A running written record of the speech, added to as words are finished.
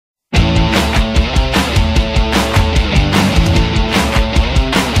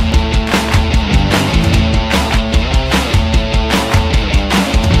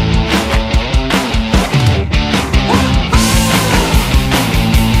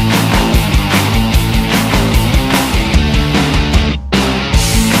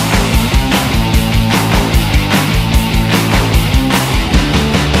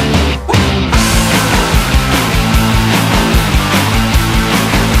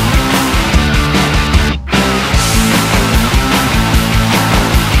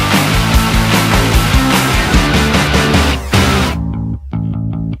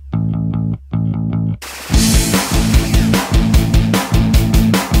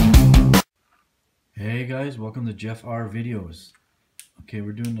guys, welcome to Jeff R Videos. Okay,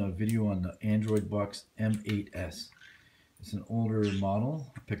 we're doing a video on the Android box M8S. It's an older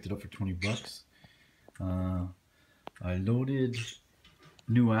model. I picked it up for 20 bucks. I loaded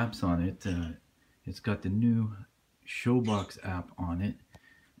new apps on it. It's got the new Showbox app on it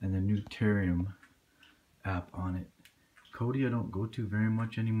and the new Terrarium app on it. Kodi I don't go to very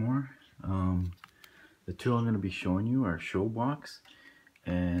much anymore. The two I'm going to be showing you are Showbox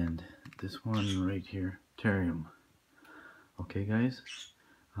and this one right here, Terrarium. Okay guys,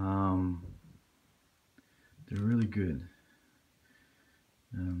 they're really good.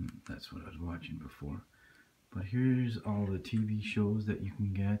 That's what I was watching before. But here's all the TV shows that you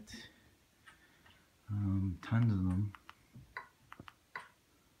can get. Tons of them.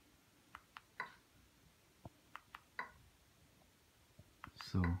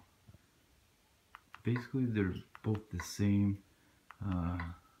 So basically they're both the same.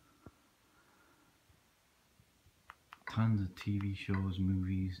 Tons of TV shows,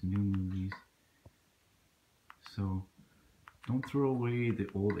 movies, new movies. So don't throw away the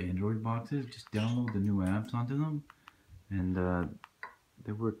old Android boxes. Just download the new apps onto them, and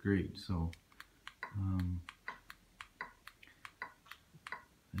they work great. So I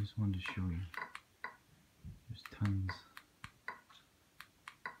just wanted to show you. There's tons.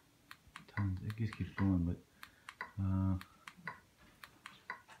 It just keeps going, but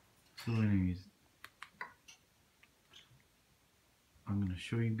so anyways, I'm going to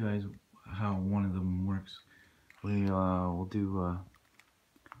show you guys how one of them works. We'll do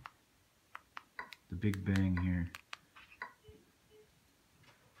the Big Bang here.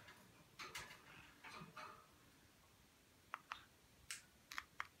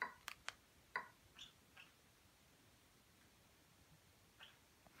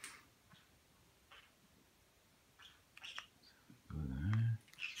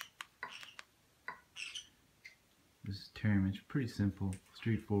 This is Terrarium. It's pretty simple,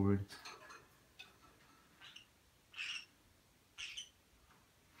 straightforward.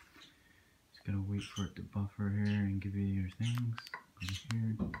 Just gotta wait for it to buffer here and give you your things. Go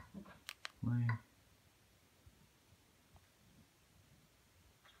here, play.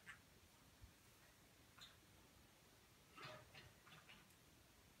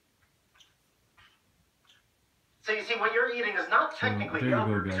 So you see, what you're eating is not technically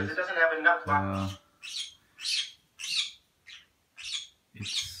yogurt because it doesn't have enough butter.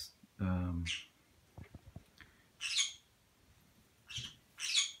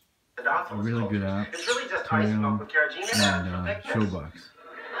 It's a really good app. It's really just ice milk with carrageenan and Showbox.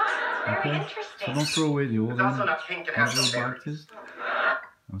 Okay, so don't throw away the old Android boxes.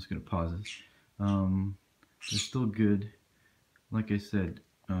 I'm just gonna pause this. They're still good. Like I said,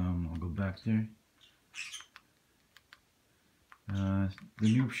 I'll go back there. The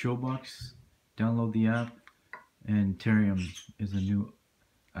new Showbox, download the app, and Terrarium is the new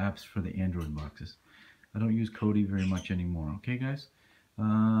apps for the Android boxes. I don't use Kodi very much anymore. Okay guys,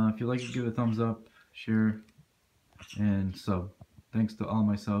 if you like it, give it a thumbs up, share, and sub. Thanks to all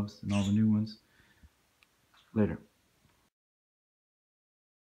my subs and all the new ones. Later.